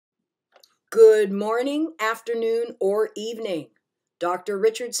Good morning, afternoon, or evening. Dr.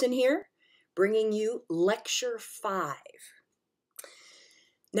 Richardson here, bringing you Lecture 5.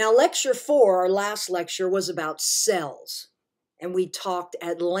 Now, Lecture 4, our last lecture, was about cells, and we talked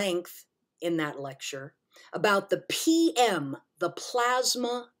at length in that lecture about the PM, the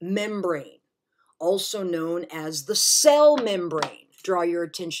plasma membrane, also known as the cell membrane. Draw your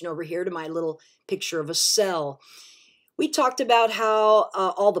attention over here to my little picture of a cell. We talked about how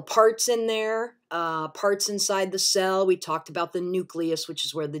all the parts in there, parts inside the cell. We talked about the nucleus, which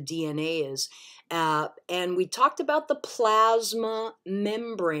is where the DNA is. And we talked about the plasma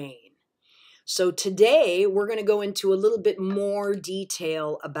membrane. So today we're going to go into a little bit more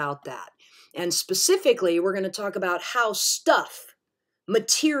detail about that. And specifically, we're going to talk about how stuff,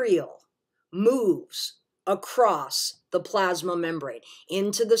 material, moves across the plasma membrane,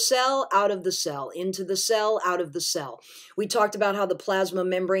 into the cell, out of the cell, into the cell, out of the cell. We talked about how the plasma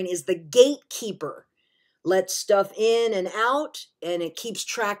membrane is the gatekeeper, lets stuff in and out, and it keeps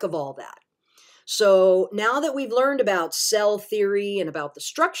track of all that. So now that we've learned about cell theory and about the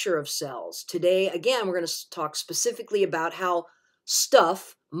structure of cells, today, again, we're going to talk specifically about how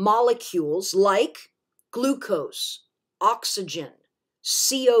stuff, molecules like glucose, oxygen,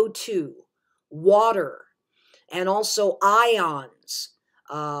 CO2, water, and also ions,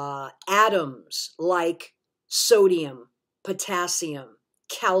 atoms like sodium, potassium,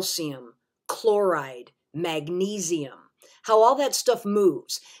 calcium, chloride, magnesium, how all that stuff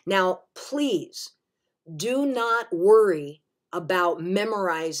moves. Now, please do not worry about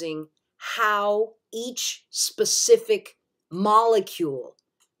memorizing how each specific molecule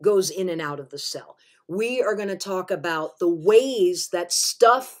goes in and out of the cell. We are going to talk about the ways that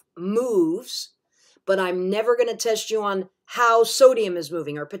stuff moves, but I'm never going to test you on how sodium is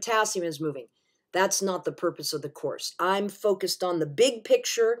moving or potassium is moving. That's not the purpose of the course. I'm focused on the big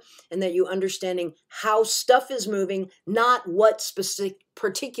picture and that you understanding how stuff is moving, not what specific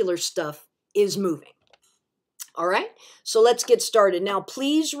particular stuff is moving. All right, so let's get started. Now,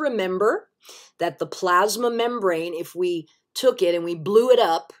 please remember that the plasma membrane, if we took it and we blew it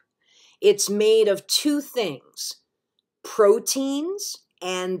up, it's made of two things, proteins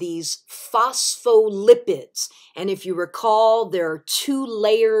and these phospholipids. And if you recall, there are two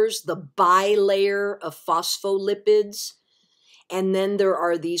layers, the bilayer of phospholipids, and then there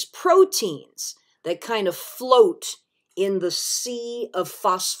are these proteins that kind of float in the sea of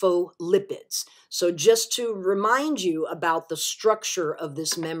phospholipids. So just to remind you about the structure of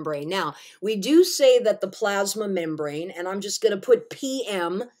this membrane. Now, we do say that the plasma membrane, and I'm just going to put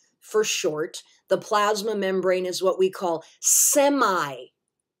PM for short, the plasma membrane is what we call semi-permeable.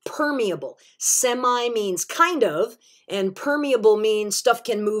 Semi means kind of, and permeable means stuff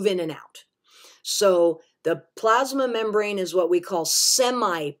can move in and out. So the plasma membrane is what we call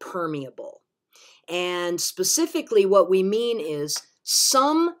semi-permeable. And specifically what we mean is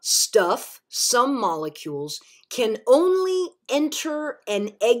some stuff, some molecules can only enter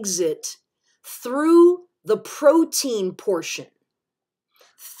and exit through the protein portion.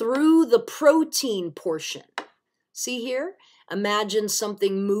 Through the protein portion. See here? Imagine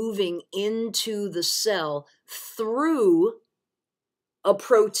something moving into the cell through a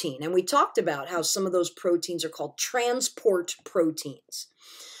protein. And we talked about how some of those proteins are called transport proteins.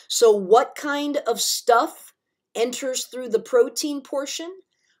 So what kind of stuff enters through the protein portion?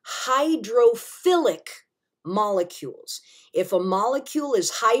 Hydrophilic molecules. If a molecule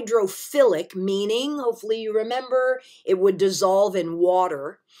is hydrophilic, meaning, hopefully you remember, it would dissolve in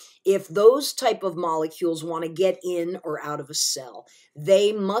water. If those type of molecules want to get in or out of a cell,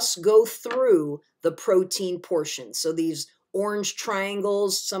 they must go through the protein portion. So these orange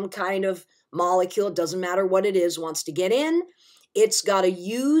triangles, some kind of molecule, it doesn't matter what it is, wants to get in, it's got to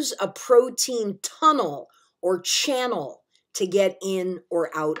use a protein tunnel or channel to get in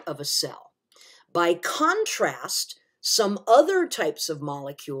or out of a cell. By contrast, some other types of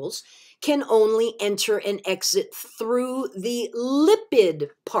molecules can only enter and exit through the lipid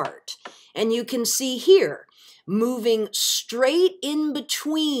part. And you can see here, moving straight in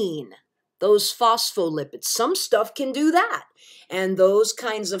between those phospholipids. Some stuff can do that. And those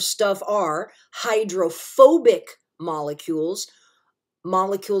kinds of stuff are hydrophobic molecules.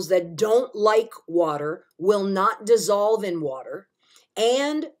 Molecules that don't like water, will not dissolve in water,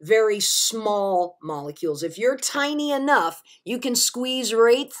 and very small molecules. If you're tiny enough, you can squeeze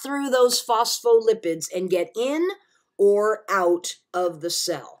right through those phospholipids and get in or out of the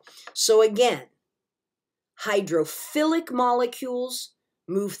cell. So again, hydrophilic molecules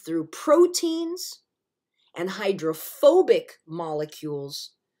move through proteins, and hydrophobic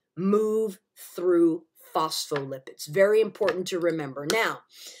molecules move through phospholipids. Very important to remember. Now,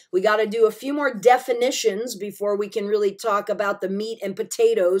 we got to do a few more definitions before we can really talk about the meat and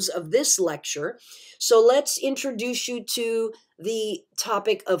potatoes of this lecture. So let's introduce you to the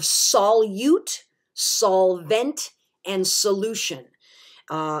topic of solute, solvent, and solution.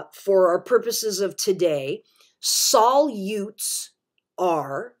 For our purposes of today, solutes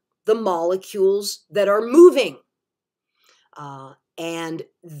are the molecules that are moving. And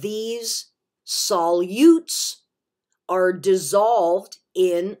these solutes are dissolved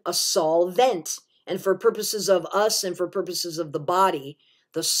in a solvent. And for purposes of us and for purposes of the body,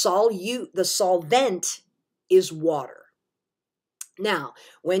 the solvent is water. Now,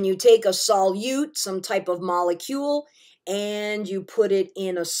 when you take a solute, some type of molecule, and you put it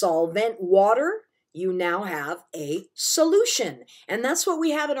in a solvent, water, you now have a solution. And that's what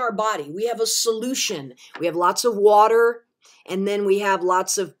we have in our body. We have a solution. We have lots of water, and then we have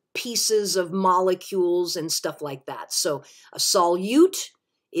lots of pieces of molecules and stuff like that. So a solute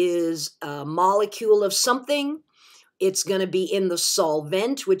is a molecule of something. It's going to be in the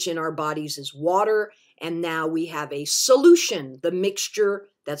solvent, which in our bodies is water. And now we have a solution, the mixture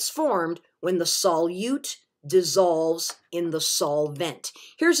that's formed when the solute dissolves in the solvent.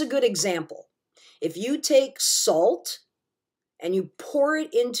 Here's a good example. If you take salt and you pour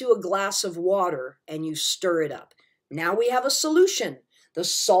it into a glass of water and you stir it up, now we have a solution. The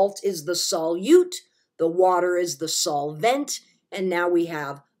salt is the solute, the water is the solvent, and now we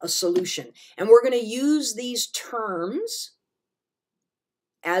have a solution. And we're going to use these terms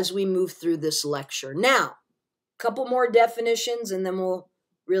as we move through this lecture. Now, a couple more definitions and then we'll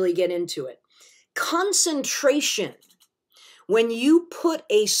really get into it. Concentration. When you put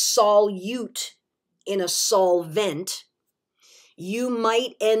a solute in a solvent, you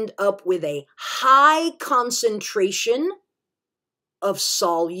might end up with a high concentration of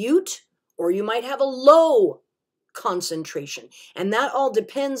solute, or you might have a low concentration. And that all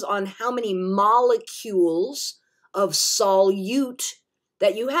depends on how many molecules of solute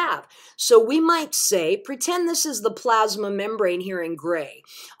that you have. So we might say, pretend this is the plasma membrane here in gray.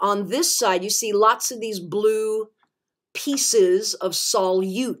 On this side, you see lots of these blue pieces of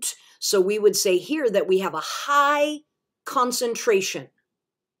solute. So we would say here that we have a high concentration.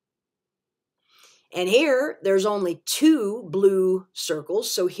 And here, there's only 2 blue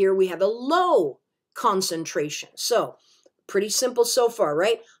circles. So here we have a low concentration. So pretty simple so far,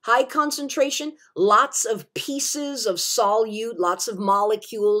 right? High concentration, lots of pieces of solute, lots of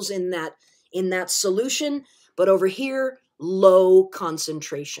molecules in that solution. But over here, low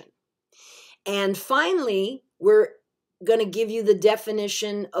concentration. And finally, we're going to give you the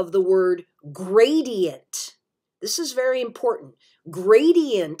definition of the word gradient. This is very important.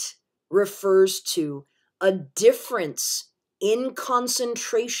 Gradient refers to a difference in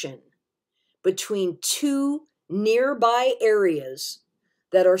concentration between 2 nearby areas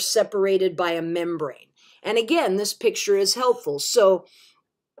that are separated by a membrane. And again, this picture is helpful. So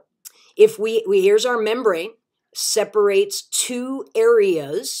if here's our membrane, separates 2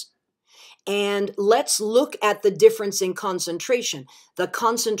 areas. And let's look at the difference in concentration. The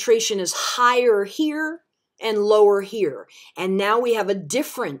concentration is higher here and lower here. And now we have a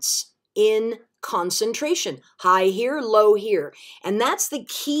difference in concentration. High here, low here. And that's the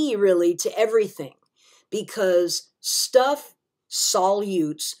key really to everything, because stuff,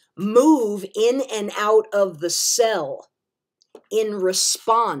 solutes, move in and out of the cell in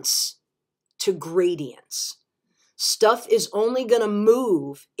response to gradients. Stuff is only going to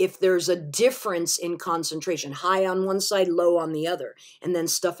move if there's a difference in concentration, high on one side, low on the other, and then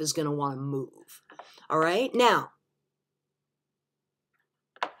stuff is going to want to move. All right? Now,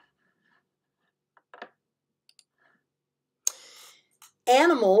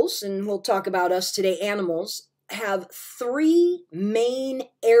 animals, and we'll talk about us today, animals have 3 main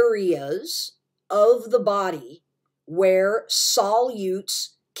areas of the body where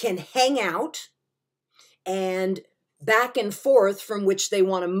solutes can hang out and back and forth from which they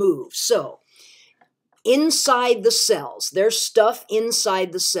want to move. So inside the cells, there's stuff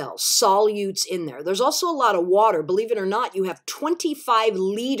inside the cells, solutes in there. There's also a lot of water. Believe it or not, you have 25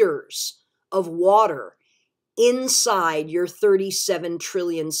 liters of water inside your 37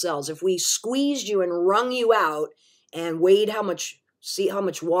 trillion cells. If we squeezed you and wrung you out and weighed see how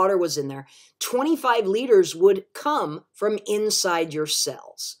much water was in there, 25 liters would come from inside your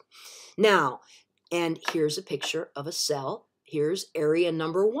cells. Now, and here's a picture of a cell. Here's area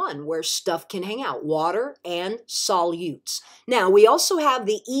number 1 where stuff can hang out, water and solutes. Now, we also have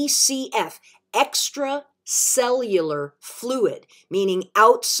the ECF, extracellular fluid, meaning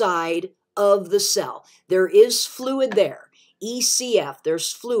outside of the cell. There is fluid there. ECF,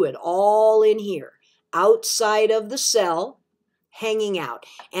 there's fluid all in here, outside of the cell, hanging out.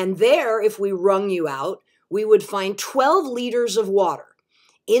 And there, if we wrung you out, we would find 12 liters of water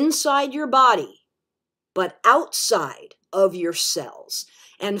inside your body, but outside of your cells.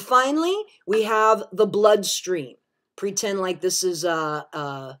 And finally, we have the bloodstream. Pretend like this is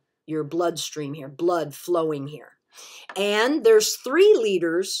your bloodstream here, blood flowing here. And there's 3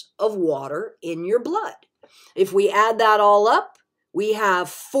 liters of water in your blood. If we add that all up, we have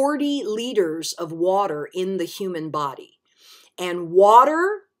 40 liters of water in the human body. And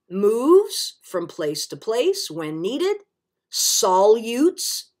water moves from place to place when needed.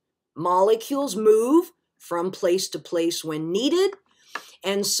 Solutes, molecules, move from place to place when needed.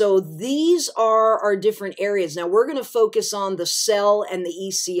 And so these are our different areas. Now we're going to focus on the cell and the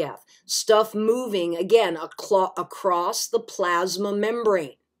ECF. Stuff moving, again, across the plasma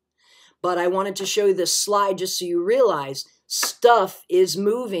membrane. But I wanted to show you this slide just so you realize stuff is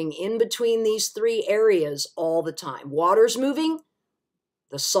moving in between these 3 areas all the time. Water's moving,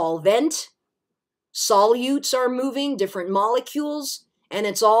 the solvent, solutes are moving, different molecules, and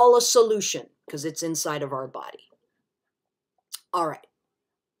it's all a solution because it's inside of our body. All right.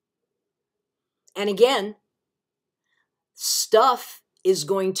 And again, stuff is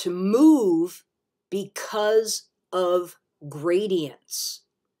going to move because of gradients.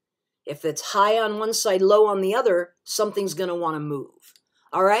 If it's high on one side, low on the other, something's going to want to move.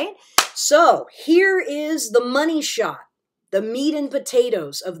 All right? So here is the money shot, the meat and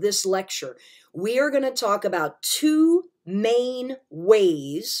potatoes of this lecture. We are going to talk about 2 main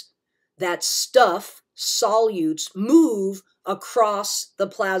ways that stuff, solutes, move across the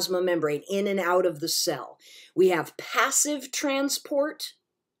plasma membrane, in and out of the cell. We have passive transport,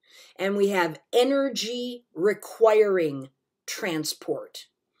 and we have energy requiring transport.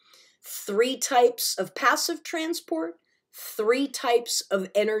 3 types of passive transport, 3 types of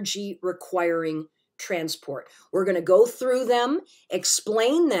energy requiring transport. We're going to go through them,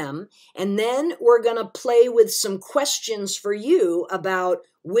 explain them, and then we're going to play with some questions for you about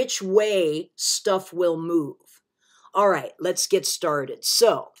which way stuff will move. All right, let's get started.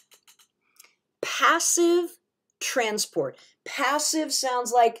 So, passive transport. Passive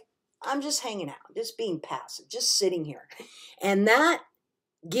sounds like I'm just hanging out, just being passive, just sitting here. And that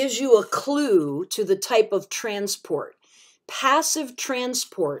gives you a clue to the type of transport. Passive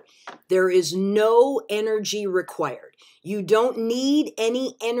transport, there is no energy required. You don't need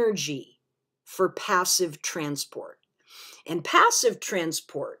any energy for passive transport. And passive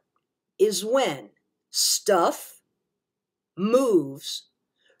transport is when stuff moves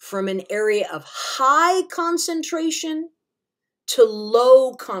from an area of high concentration to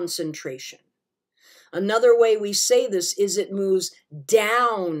low concentration. Another way we say this is it moves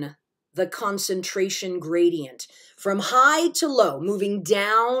down the concentration gradient, from high to low, moving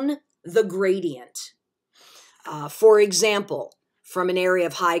down the gradient. For example, from an area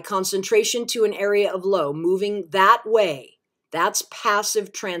of high concentration to an area of low, moving that way. That's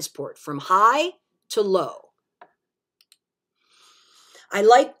passive transport, from high to low. I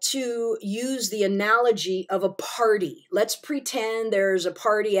like to use the analogy of a party. Let's pretend there's a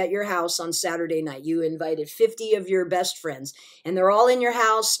party at your house on Saturday night. You invited 50 of your best friends, and they're all in your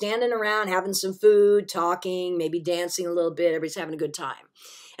house, standing around, having some food, talking, maybe dancing a little bit. Everybody's having a good time.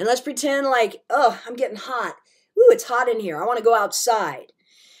 And let's pretend like, oh, I'm getting hot. Ooh, it's hot in here. I want to go outside.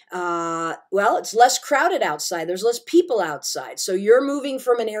 Well, it's less crowded outside. There's less people outside. So you're moving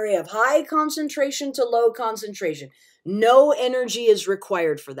from an area of high concentration to low concentration. No energy is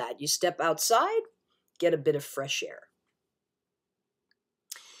required for that. You step outside, get a bit of fresh air.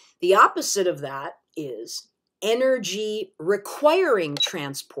 The opposite of that is energy requiring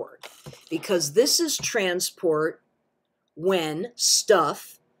transport, because this is transport when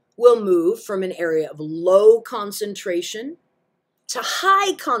stuff will move from an area of low concentration to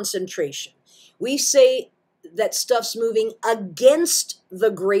high concentration. We say that stuff's moving against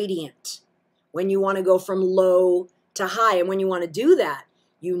the gradient when you want to go from low to high. And when you want to do that,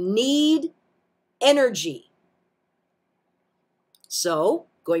 you need energy. So,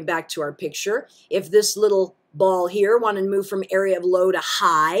 going back to our picture, if this little ball here wanted to move from area of low to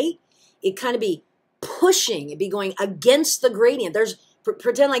high, it kind of be pushing, it'd be going against the gradient.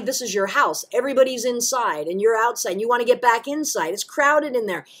 Pretend like this is your house. Everybody's inside and you're outside and you want to get back inside. It's crowded in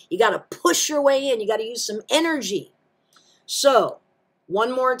there. You got to push your way in. You got to use some energy. So,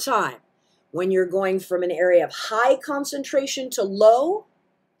 one more time. When you're going from an area of high concentration to low,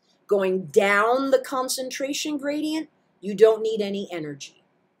 going down the concentration gradient, you don't need any energy.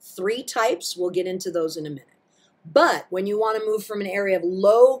 3 types, we'll get into those in a minute. But when you want to move from an area of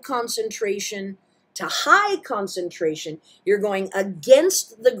low concentration to high concentration, you're going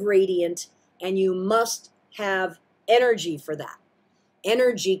against the gradient and you must have energy for that.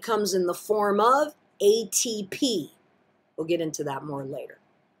 Energy comes in the form of ATP. We'll get into that more later.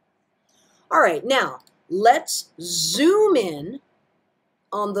 All right, now let's zoom in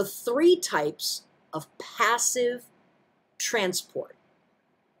on the 3 types of passive transport.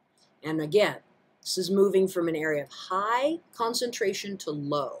 And again, this is moving from an area of high concentration to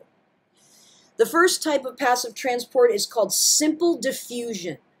low. The first type of passive transport is called simple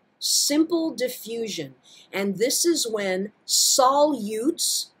diffusion. Simple diffusion. And this is when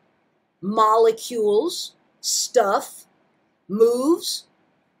solutes, molecules, stuff, moves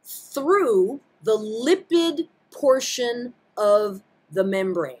through the lipid portion of the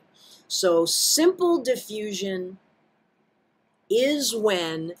membrane. So simple diffusion is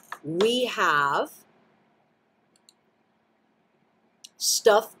when we have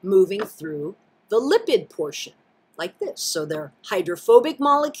stuff moving through the lipid portion, like this. So they're hydrophobic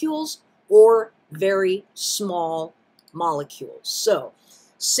molecules or very small molecules. So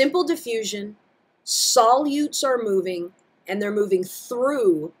simple diffusion, solutes are moving, and they're moving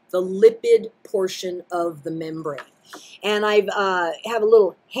through the lipid portion of the membrane. And I have a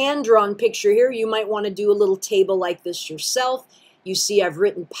little hand-drawn picture here. You might want to do a little table like this yourself. You see I've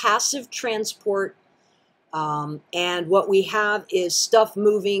written passive transport, and what we have is stuff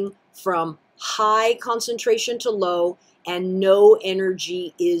moving from high concentration to low, and no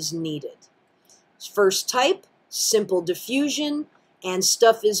energy is needed. First type, simple diffusion, and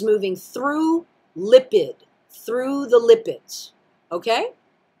stuff is moving through the lipids. Okay?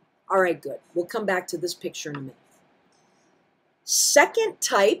 All right, good. We'll come back to this picture in a minute. Second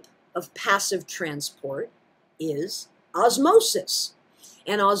type of passive transport is osmosis.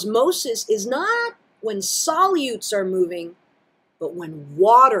 And osmosis is not when solutes are moving, but when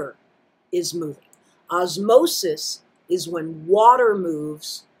water is moving. Osmosis is when water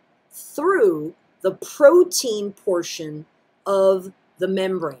moves through the protein portion of the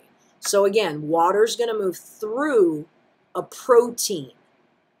membrane. So again, water is going to move through a protein.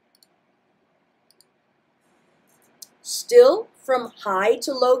 Still from high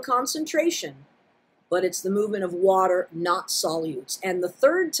to low concentration, but it's the movement of water, not solutes. And the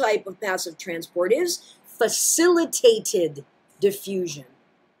third type of passive transport is facilitated diffusion.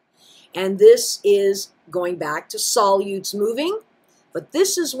 And this is going back to solutes moving, but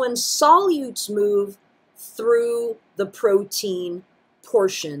this is when solutes move through the protein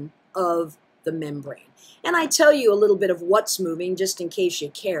portion of the membrane. And I tell you a little bit of what's moving just in case you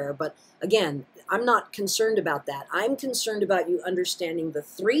care, but again, I'm not concerned about that. I'm concerned about you understanding the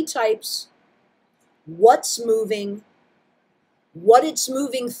 3 types, what's moving, what it's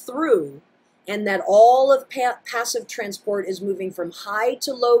moving through, and that all of passive transport is moving from high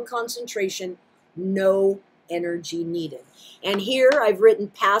to low concentration, no energy needed. And here I've written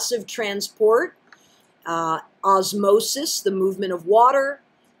passive transport, osmosis, the movement of water,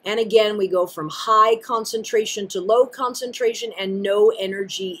 and again we go from high concentration to low concentration and no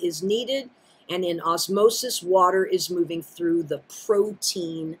energy is needed. And in osmosis, water is moving through the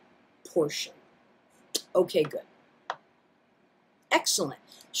protein portion. Okay, good. Excellent.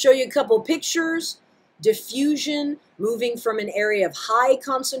 Show you a couple pictures. Diffusion, moving from an area of high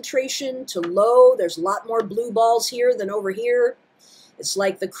concentration to low. There's a lot more blue balls here than over here. It's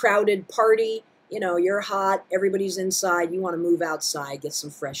like the crowded party. You know, you're hot, everybody's inside, you want to move outside, get some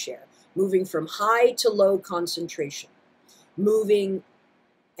fresh air. Moving from high to low concentration. Moving,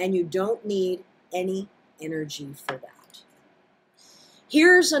 and you don't need any energy for that.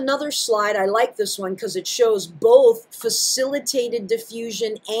 Here's another slide. I like this one because it shows both facilitated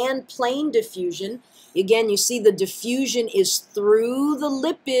diffusion and plain diffusion. Again, you see the diffusion is through the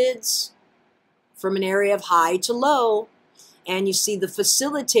lipids from an area of high to low. And you see the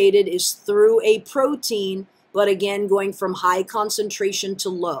facilitated is through a protein, but again, going from high concentration to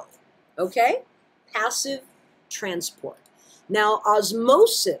low. Okay? Passive transport. Now,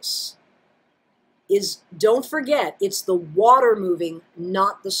 osmosis is, don't forget, it's the water moving,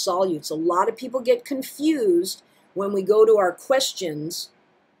 not the solutes. A lot of people get confused when we go to our questions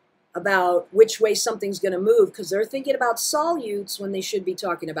about which way something's going to move because they're thinking about solutes when they should be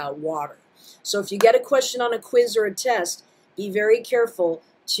talking about water. So if you get a question on a quiz or a test, be very careful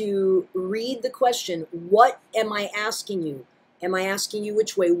to read the question. What am I asking you? Am I asking you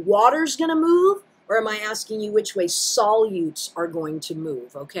which way water's going to move, or am I asking you which way solutes are going to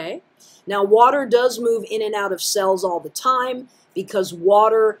move, okay? Now, water does move in and out of cells all the time because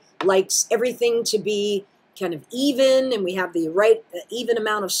water likes everything to be kind of even, and we have the right even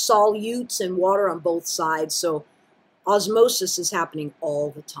amount of solutes and water on both sides, so osmosis is happening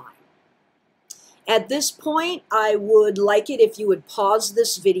all the time. At this point, I would like it if you would pause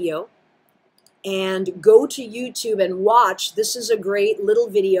this video, and go to YouTube and watch. This is a great little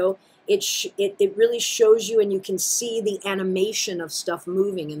video. It really shows you, and you can see the animation of stuff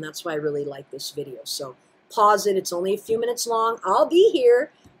moving, and that's why I really like this video. So pause it. It's only a few minutes long. I'll be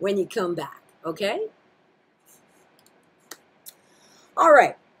here when you come back, okay? All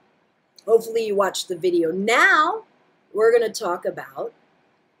right. Hopefully you watched the video. Now we're going to talk about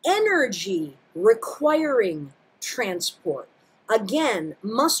energy requiring transport. Again,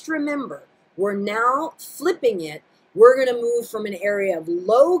 must remember, we're now flipping it. We're going to move from an area of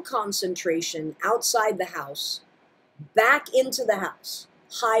low concentration outside the house back into the house,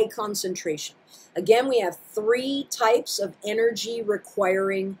 high concentration. Again, we have three types of energy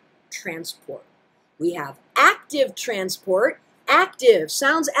requiring transport. We have active transport. Active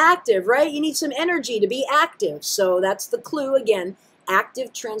sounds active, right? You need some energy to be active. So that's the clue again.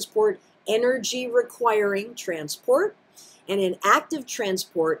 Active transport, energy requiring transport. And in active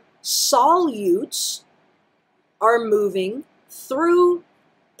transport, solutes are moving through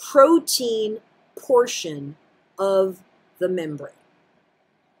protein portion of the membrane.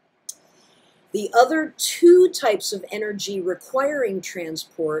 The other two types of energy requiring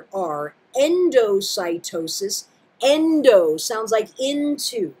transport are endocytosis. Endo sounds like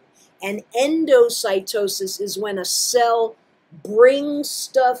into. And endocytosis is when a cell brings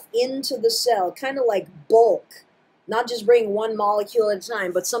stuff into the cell, kind of like bulk. Not just bring one molecule at a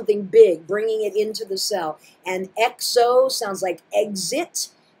time, but something big, bringing it into the cell. And exo sounds like exit.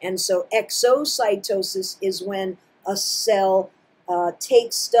 And so exocytosis is when a cell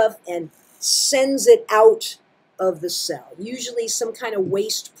takes stuff and sends it out of the cell. Usually some kind of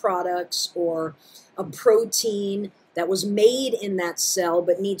waste products or a protein that was made in that cell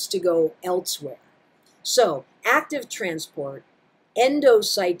but needs to go elsewhere. So active transport,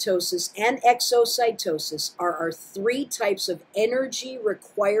 endocytosis, and exocytosis are our three types of energy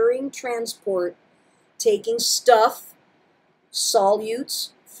requiring transport, taking stuff, solutes,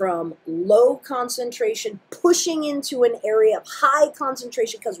 from low concentration, pushing into an area of high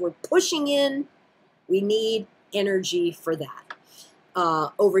concentration. Because we're pushing in, we need energy for that.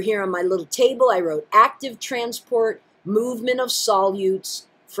 Over here on my little table, I wrote active transport, movement of solutes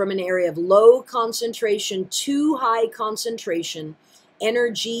from an area of low concentration to high concentration.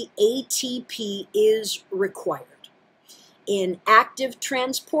 Energy, ATP, is required. In active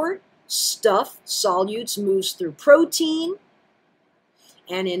transport, stuff, solutes, moves through protein.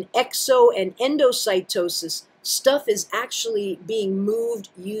 And in exo and endocytosis, stuff is actually being moved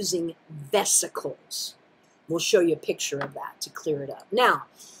using vesicles. We'll show you a picture of that to clear it up. Now,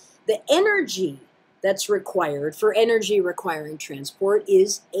 the energy that's required for energy requiring transport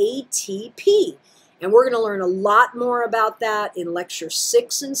is ATP. And we're going to learn a lot more about that in lecture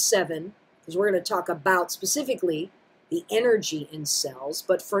 6 and 7, because we're going to talk about specifically the energy in cells.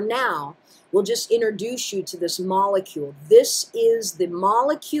 But for now, we'll just introduce you to this molecule. This is the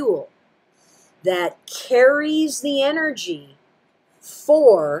molecule that carries the energy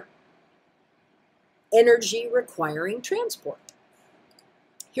for energy requiring transport.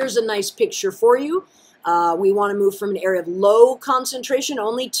 Here's a nice picture for you. We want to move from an area of low concentration,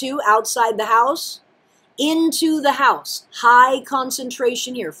 only to outside the house, into the house. High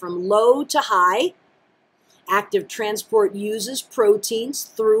concentration here, from low to high. Active transport uses proteins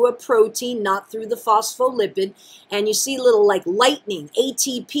through a protein, not through the phospholipid. And you see little like lightning,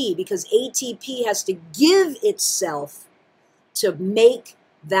 ATP, because ATP has to give itself to make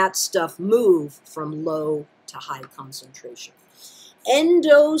that stuff move from low to high concentration.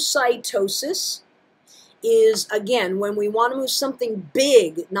 Endocytosis is, again, when we want to move something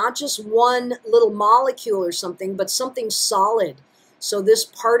big, not just one little molecule or something, but something solid. So this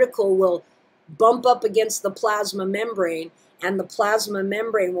particle will bump up against the plasma membrane, and the plasma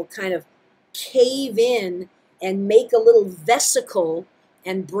membrane will kind of cave in and make a little vesicle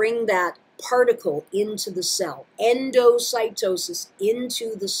and bring that particle into the cell. Endocytosis,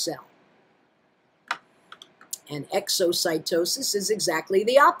 into the cell. And exocytosis is exactly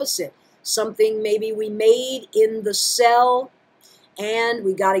the opposite. Something maybe we made in the cell and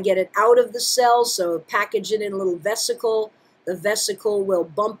we got to get it out of the cell, so package it in a little vesicle. The vesicle will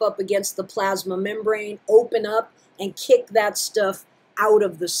bump up against the plasma membrane, open up, and kick that stuff out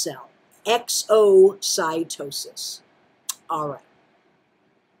of the cell. Exocytosis. All right.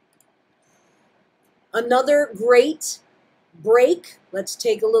 Another great break. Let's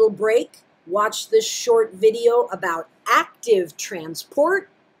take a little break. Watch this short video about active transport,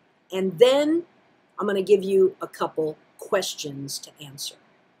 and then I'm going to give you a couple questions to answer.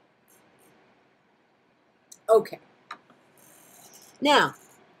 Okay. Now,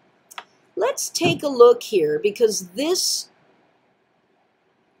 let's take a look here, because this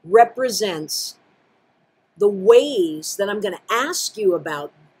represents the ways that I'm going to ask you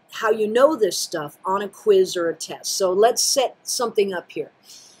about how you know this stuff on a quiz or a test. So let's set something up here.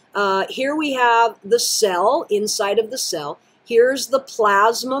 Here we have the cell, inside of the cell. Here's the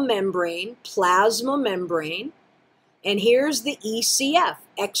plasma membrane, and here's the ECF,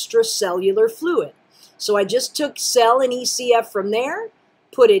 extracellular fluid. So I just took cell and ECF from there,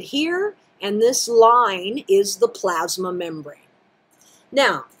 put it here, and this line is the plasma membrane.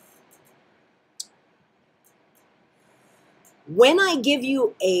 Now, when I give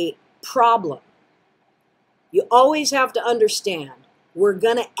you a problem, you always have to understand we're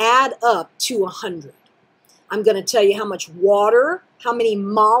going to add up to 100. I'm going to tell you how much water, how many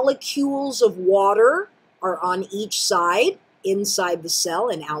molecules of water are on each side, inside the cell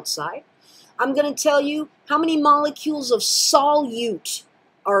and outside. I'm going to tell you how many molecules of solute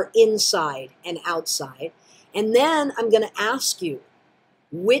are inside and outside. And then I'm going to ask you,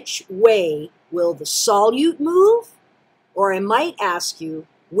 which way will the solute move? Or I might ask you,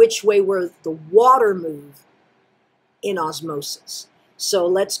 which way will the water move in osmosis? So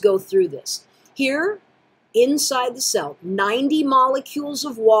let's go through this. Here, inside the cell, 90 molecules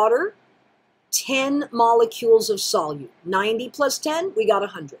of water, 10 molecules of solute. 90 plus 10, we got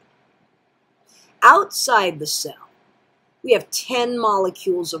 100. Outside the cell, we have 10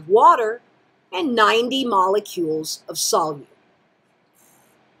 molecules of water and 90 molecules of solute.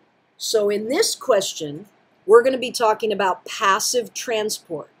 So in this question, we're going to be talking about passive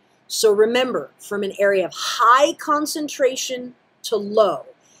transport. So remember, from an area of high concentration to low,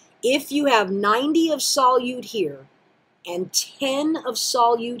 if you have 90 of solute here and 10 of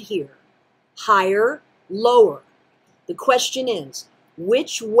solute here, higher, lower, the question is,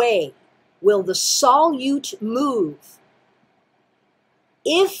 which way will the solute move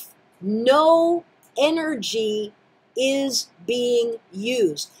if no energy is being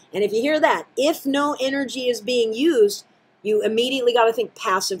used? And if you hear that, if no energy is being used, you immediately got to think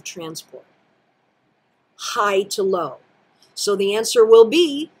passive transport, high to low. So the answer will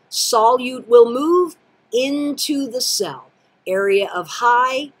be solute will move into the cell, area of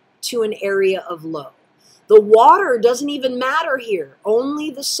high to an area of low. The water doesn't even matter here, only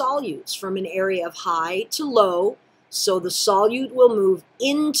the solutes from an area of high to low, so the solute will move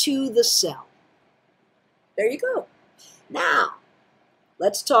into the cell. There you go. Now,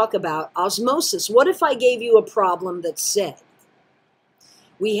 let's talk about osmosis. What if I gave you a problem that said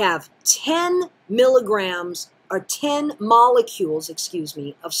we have 10 milligrams or 10 molecules, of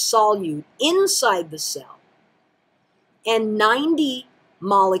solute inside the cell and 90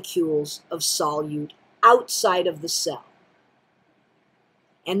 molecules of solute outside of the cell.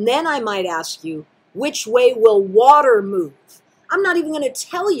 And then I might ask you, which way will water move? I'm not even going to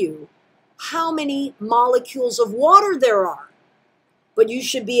tell you how many molecules of water there are, but you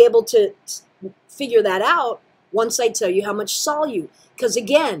should be able to figure that out once I tell you how much solute, because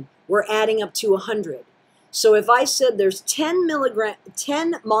again, we're adding up to 100. So if I said there's 10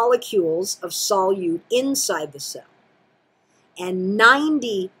 molecules of solute inside the cell and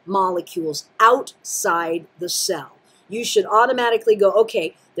 90 molecules outside the cell, you should automatically go,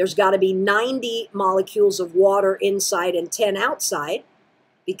 okay, there's got to be 90 molecules of water inside and 10 outside,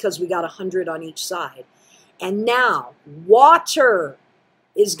 because we got 100 on each side. And now water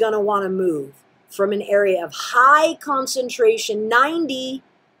is going to want to move from an area of high concentration, 90,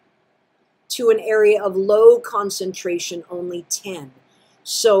 to an area of low concentration, only 10.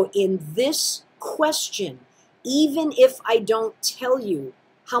 So in this question, even if I don't tell you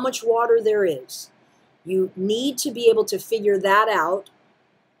how much water there is, you need to be able to figure that out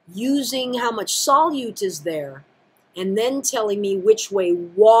using how much solute is there and then telling me which way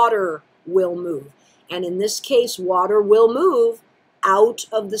water will move. And in this case, water will move out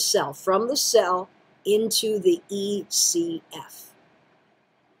of the cell, from the cell into the ECF.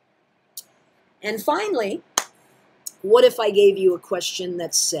 And finally, what if I gave you a question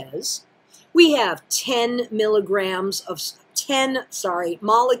that says, we have 10 molecules of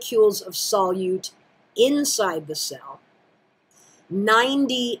solute inside the cell,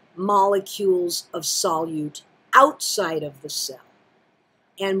 90 molecules of solute outside of the cell.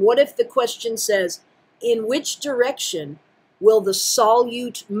 And what if the question says, in which direction will the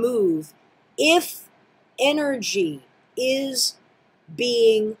solute move if energy is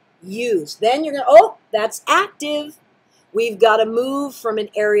being used? Then you're going to, oh, that's active. We've got to move from an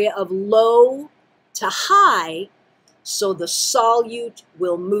area of low to high, so the solute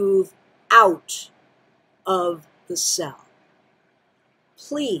will move out of the cell.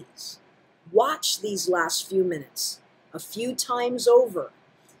 Please watch these last few minutes a few times over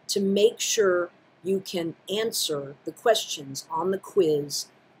to make sure you can answer the questions on the quiz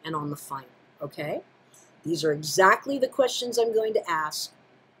and on the final, okay? These are exactly the questions I'm going to ask.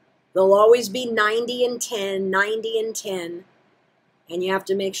 They'll always be 90 and 10, 90 and 10, and you have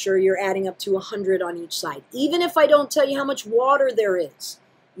to make sure you're adding up to 100 on each side. Even if I don't tell you how much water there is,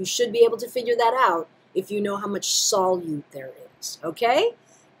 you should be able to figure that out if you know how much solute there is, okay?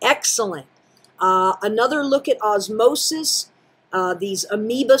 Excellent. Another look at osmosis. These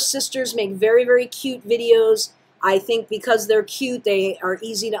amoeba sisters make very, very cute videos. I think because they're cute, they are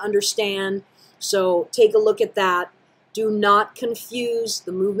easy to understand. So take a look at that. Do not confuse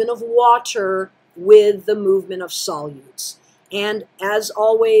the movement of water with the movement of solutes. And as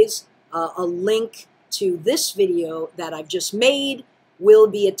always, a link to this video that I've just made will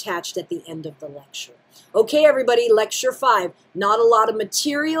be attached at the end of the lecture. Okay, everybody, lecture 5. Not a lot of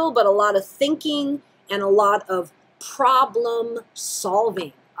material, but a lot of thinking and a lot of problem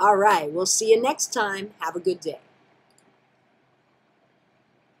solving. All right, we'll see you next time. Have a good day.